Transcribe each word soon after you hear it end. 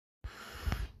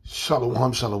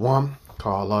Shalom, shalom.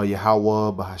 Call Allah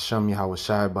Yahweh, Bahasham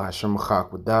Yahawashi, Bahasham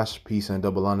Wadash. Peace and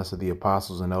double honor to the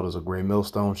apostles and elders of Great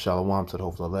Millstone. Shalom to the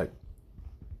hopeful elect.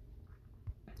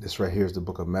 This right here is the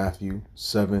book of Matthew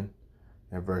 7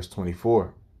 and verse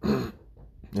 24. And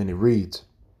it reads,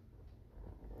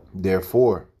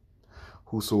 Therefore,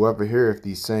 whosoever heareth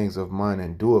these sayings of mine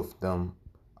and doeth them,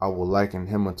 I will liken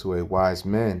him unto a wise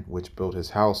man which built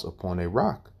his house upon a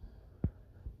rock.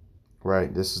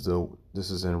 Right? This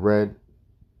is in red.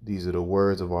 These are the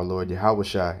words of our Lord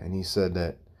Yahawashi, and he said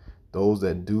that those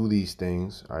that do these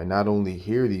things, not only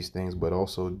hear these things, but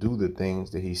also do the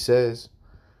things that he says,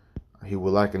 he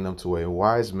will liken them to a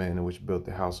wise man which built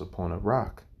the house upon a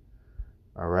rock.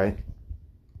 All right.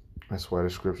 That's why the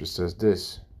scripture says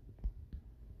this.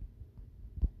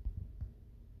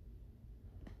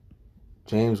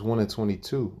 James 1 and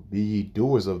 22, be ye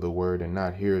doers of the word and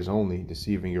not hearers only,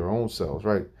 deceiving your own selves,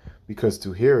 right? Because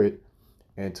to hear it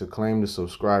and to claim to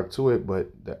subscribe to it, but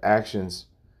the actions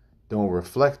don't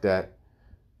reflect that,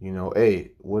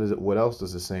 hey, what else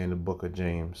does it say in the book of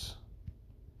James?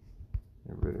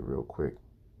 Let me read it real quick.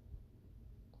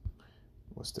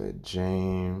 What's that?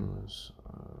 James.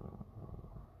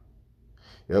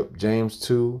 James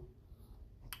 2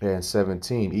 and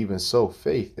 17. Even so,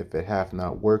 faith, if it hath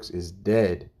not works, is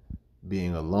dead,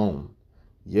 being alone.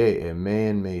 Yea, a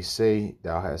man may say,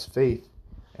 thou hast faith,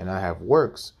 and I have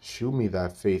works. Shew me thy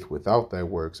faith without thy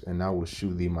works, and I will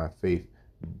shew thee my faith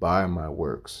by my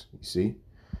works. You see?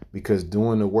 Because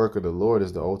doing the work of the Lord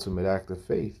is the ultimate act of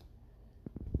faith.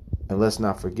 And let's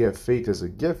not forget, faith is a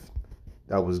gift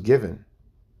that was given.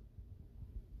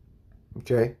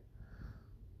 Okay?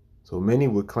 So many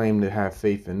would claim to have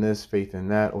faith in this, faith in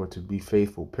that, or to be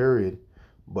faithful, period.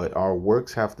 But our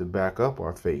works have to back up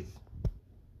our faith.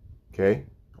 Okay?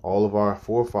 All of our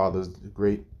forefathers, the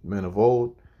great men of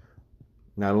old,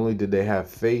 not only did they have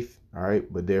faith,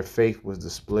 but their faith was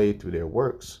displayed through their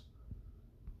works.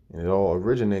 And it all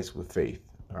originates with faith.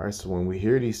 So when we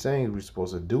hear these sayings, we're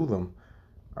supposed to do them.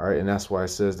 And that's why it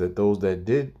says that those that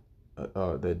did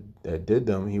that did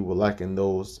them, he will liken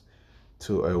those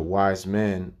to a wise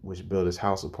man which built his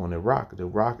house upon a rock. The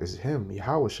rock is him,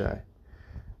 Yahawashi.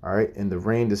 And the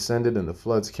rain descended, and the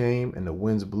floods came, and the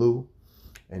winds blew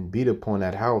and beat upon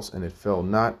that house, and it fell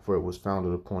not, for it was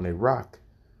founded upon a rock.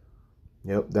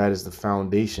 That is the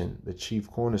foundation, the chief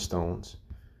cornerstones.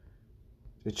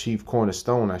 The chief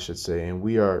cornerstone, I should say. And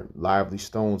we are lively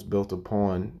stones built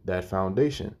upon that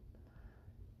foundation.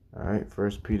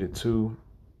 1 Peter 2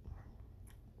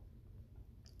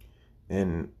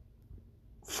 and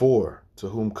 4. To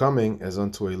whom coming as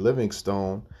unto a living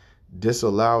stone,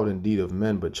 disallowed indeed of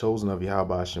men, but chosen of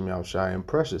Yahawashi and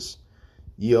precious.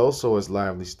 Ye also as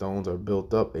lively stones are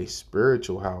built up a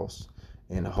spiritual house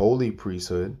and holy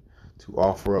priesthood, to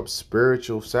offer up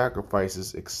spiritual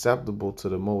sacrifices acceptable to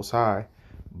the Most High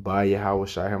by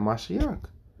Yahawashi HaMashiach.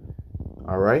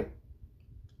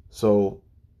 So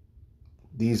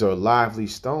these are lively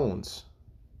stones.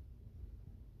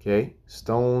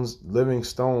 Stones, living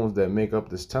stones that make up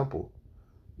this temple.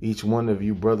 Each one of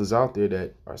you brothers out there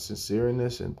that are sincere in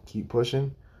this and keep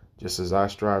pushing, just as I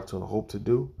strive to hope to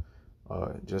do,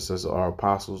 just as our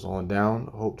apostles on down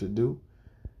hope to do.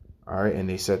 And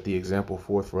they set the example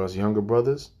forth for us younger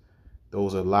brothers.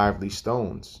 Those are lively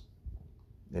stones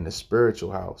in the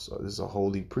spiritual house. So this is a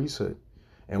holy priesthood,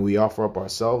 and we offer up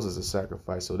ourselves as a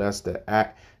sacrifice. So that's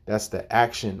the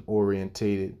action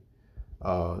orientated,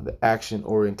 the action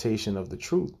orientation of the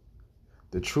truth.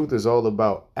 The truth is all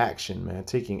about action, man,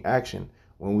 taking action.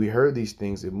 When we heard these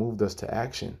things, it moved us to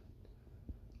action.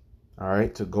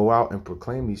 To go out and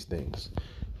proclaim these things.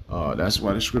 That's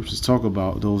why the scriptures talk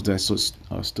about those that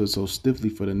stood so stiffly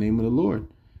for the name of the Lord.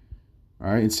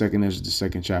 In 2nd Ezra, the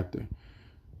 2nd chapter.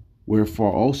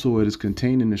 Wherefore also it is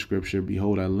contained in the scripture,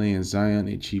 Behold, I lay in Zion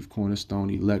a chief cornerstone,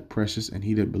 elect, precious, and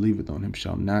he that believeth on him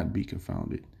shall not be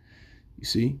confounded. You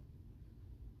see?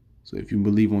 So if you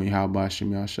believe on Yahawashi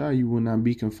Yahawashi, you will not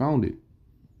be confounded.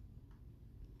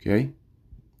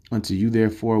 Unto you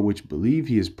therefore which believe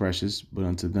he is precious, but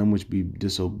unto them which be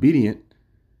disobedient,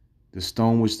 the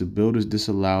stone which the builders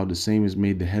disallowed, the same is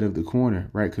made the head of the corner,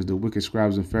 because the wicked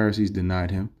scribes and Pharisees denied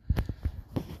him.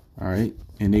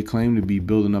 And they claim to be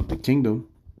building up the kingdom.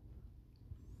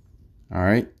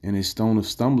 And a stone of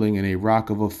stumbling and a rock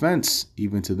of offense,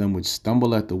 even to them which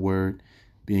stumble at the word,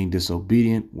 being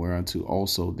disobedient, whereunto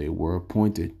also they were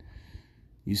appointed.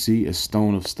 You see, a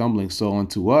stone of stumbling. So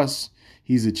unto us,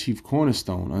 he's a chief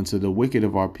cornerstone. Unto the wicked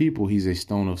of our people, he's a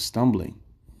stone of stumbling.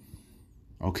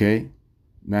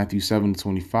 Matthew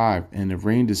 7:25, and the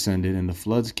rain descended, and the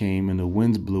floods came, and the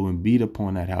winds blew and beat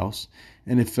upon that house,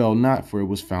 and it fell not, for it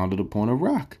was founded upon a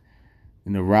rock.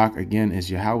 And the rock, again,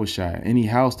 is Yahawashi. Any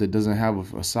house that doesn't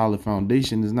have a solid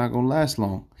foundation is not going to last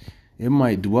long. It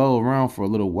might dwell around for a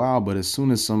little while, but as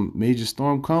soon as some major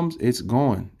storm comes, it's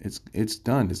gone. It's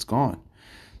done. It's gone.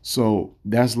 So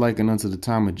that's likened unto the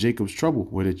time of Jacob's trouble,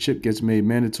 where the chip gets made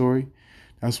mandatory.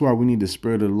 That's why we need the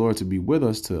Spirit of the Lord to be with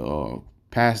us to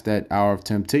pass that hour of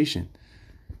temptation.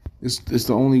 It's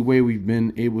the only way we've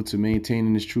been able to maintain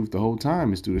in this truth the whole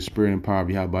time is through the Spirit and power of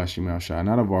Yahawashi Is Our,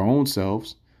 not of our own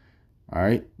selves. All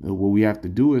right. What we have to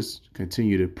do is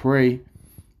continue to pray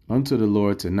unto the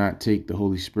Lord to not take the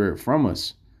Holy Spirit from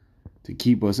us, to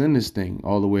keep us in this thing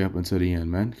all the way up until the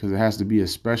end, man. Because it has to be a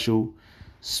special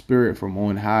spirit from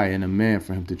on high in a man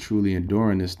for him to truly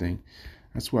endure in this thing.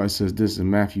 That's why it says this in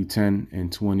Matthew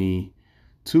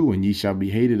 10:22, and ye shall be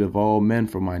hated of all men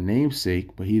for my name's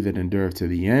sake, but he that endureth to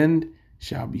the end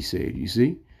shall be saved. You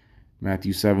see?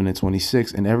 Matthew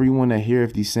 7:26, and everyone that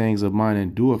heareth these sayings of mine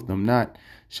and doeth them not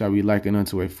shall be likened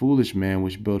unto a foolish man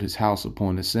which built his house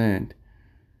upon the sand.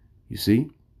 You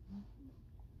see?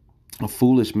 A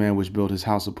foolish man which built his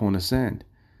house upon the sand.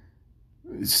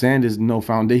 Sand is no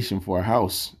foundation for a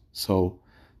house. So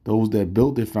those that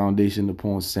built their foundation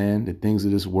upon sand, the things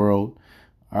of this world,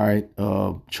 all right,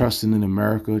 trusting in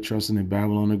America, trusting in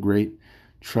Babylon the Great,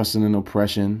 trusting in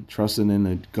oppression, trusting in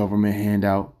the government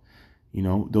handout, you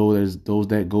know, those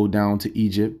that go down to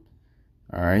Egypt,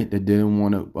 all right, that didn't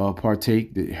want to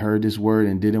partake, that heard this word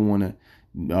and didn't want to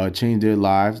change their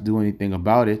lives, do anything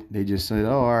about it. They just said,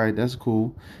 oh, all right, that's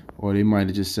cool. Or they might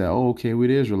have just said, oh, okay, we're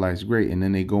the Israelites, great. And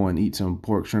then they go and eat some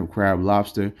pork, shrimp, crab,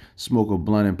 lobster, smoke a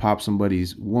blunt and pop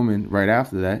somebody's woman right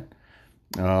after that.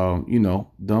 You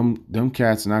know, them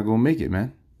cats are not going to make it,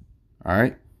 man. All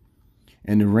right.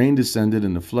 And the rain descended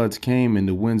and the floods came and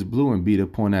the winds blew and beat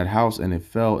upon that house and it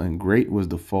fell, and great was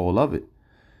the fall of it.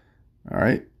 All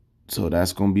right. So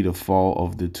that's going to be the fall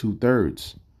of the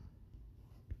 2/3.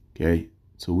 Okay.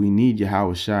 So we need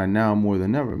Yahawashi now more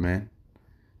than ever, man.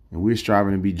 And we're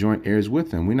striving to be joint heirs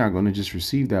with him. We're not going to just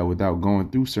receive that without going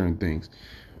through certain things.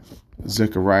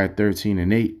 Zechariah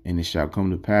 13:8, and it shall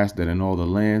come to pass that in all the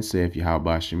land, saith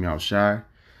Yahawashi,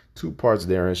 2 parts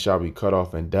therein shall be cut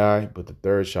off and die, but the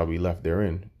third shall be left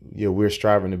therein. Yeah, we're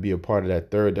striving to be a part of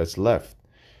that third that's left.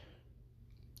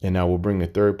 And I will bring the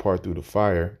third part through the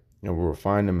fire, and will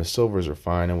refine them as silver is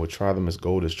refined, and will try them as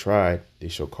gold is tried. They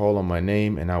shall call on my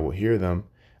name, and I will hear them.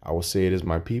 I will say it is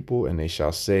my people, and they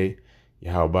shall say,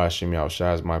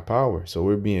 Yahawashi is my power. So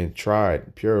we're being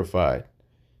tried, purified.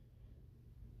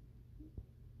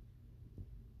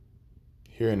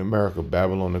 Here in America,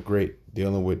 Babylon the Great,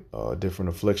 dealing with different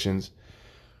afflictions,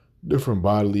 different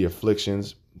bodily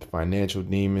afflictions, financial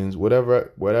demons,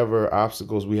 whatever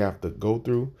obstacles we have to go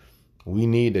through, we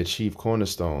need a chief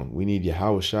cornerstone. We need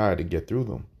Yahawashi to get through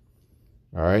them.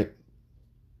 All right.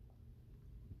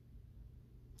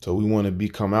 So we want to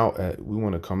come out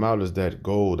as that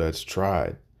gold that's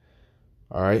tried.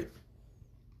 All right.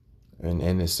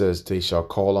 And it says they shall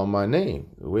call on my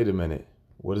name. Wait a minute.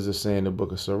 What does it say in the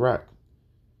book of Sirach?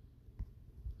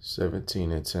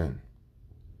 17:10.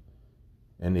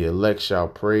 And the elect shall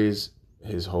praise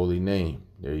his holy name.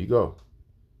 There you go.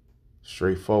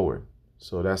 Straightforward.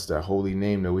 So that's that holy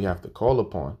name that we have to call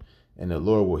upon. And the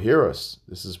Lord will hear us.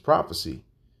 This is prophecy.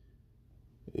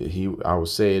 I will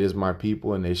say it is my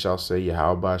people, and they shall say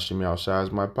Yahawashi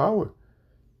is my power.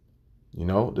 You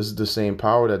know, this is the same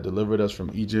power that delivered us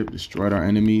from Egypt, destroyed our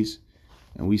enemies,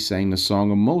 and we sang the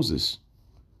song of Moses.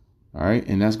 All right,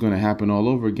 and that's going to happen all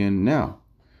over again now.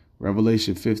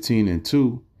 Revelation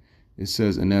 15:2, it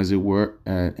says, and as it were,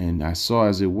 and I saw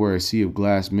as it were a sea of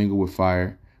glass mingled with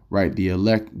fire, right? The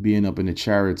elect being up in the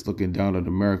chariots, looking down at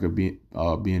America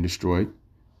being destroyed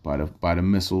by the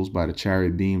missiles, by the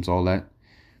chariot beams, all that.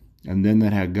 And then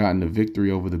that had gotten the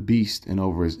victory over the beast and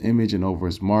over his image and over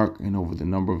his mark and over the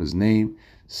number of his name,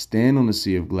 stand on the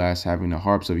sea of glass, having the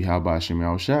harps of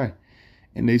Yahawashi.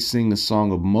 And they sing the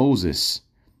song of Moses.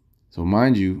 So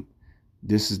mind you,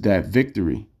 this is that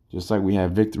victory. Just like we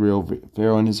have victory over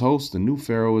Pharaoh and his host, the new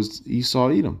Pharaoh is Esau,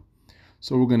 Edom.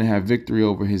 So we're going to have victory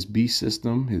over his beast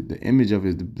system, the image of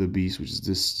the beast, which is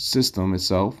this system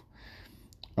itself.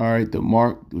 All right, the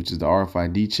mark, which is the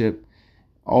RFID chip.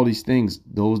 All these things,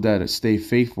 those that stay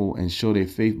faithful and show their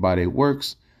faith by their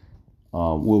works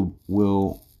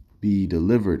will be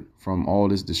delivered from all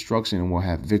this destruction and will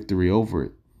have victory over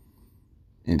it.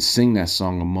 And sing that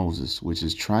song of Moses, which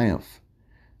is triumph.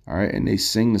 All right, and they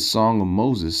sing the song of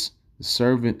Moses, the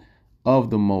servant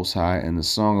of the Most High, and the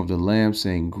song of the Lamb,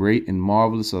 saying, great and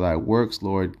marvelous are thy works,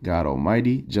 Lord God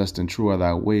Almighty. Just and true are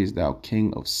thy ways, thou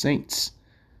King of saints.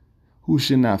 Who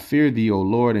should not fear thee, O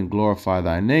Lord, and glorify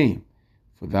thy name?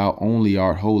 For thou only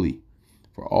art holy.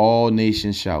 For all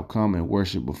nations shall come and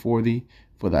worship before thee,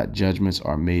 for thy judgments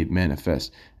are made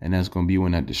manifest. And that's going to be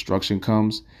when that destruction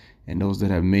comes. And those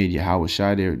that have made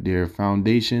Yahawashi their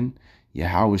foundation,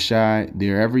 Yahawashi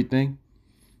their everything.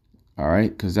 All right,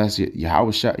 because that's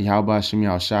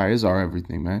Yahawashi is our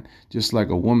everything, man. Just like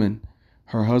a woman,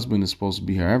 her husband is supposed to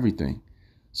be her everything.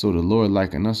 So the Lord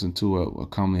likened us into a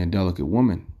comely and delicate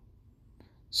woman.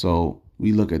 So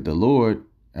we look at the Lord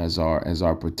as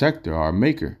our protector, our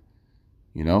maker,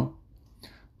 you know.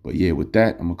 But yeah, with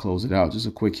that, I'm gonna close it out. Just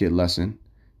a quick hit lesson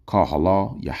called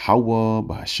Halal, Yahweh,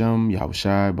 Bahasham,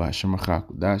 Yahawashi, Bahasham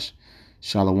Rachakudash.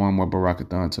 Shalom wa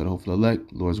barakatan to the hopeful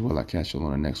elect. Lord's will, I catch you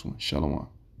on the next one. Shalom.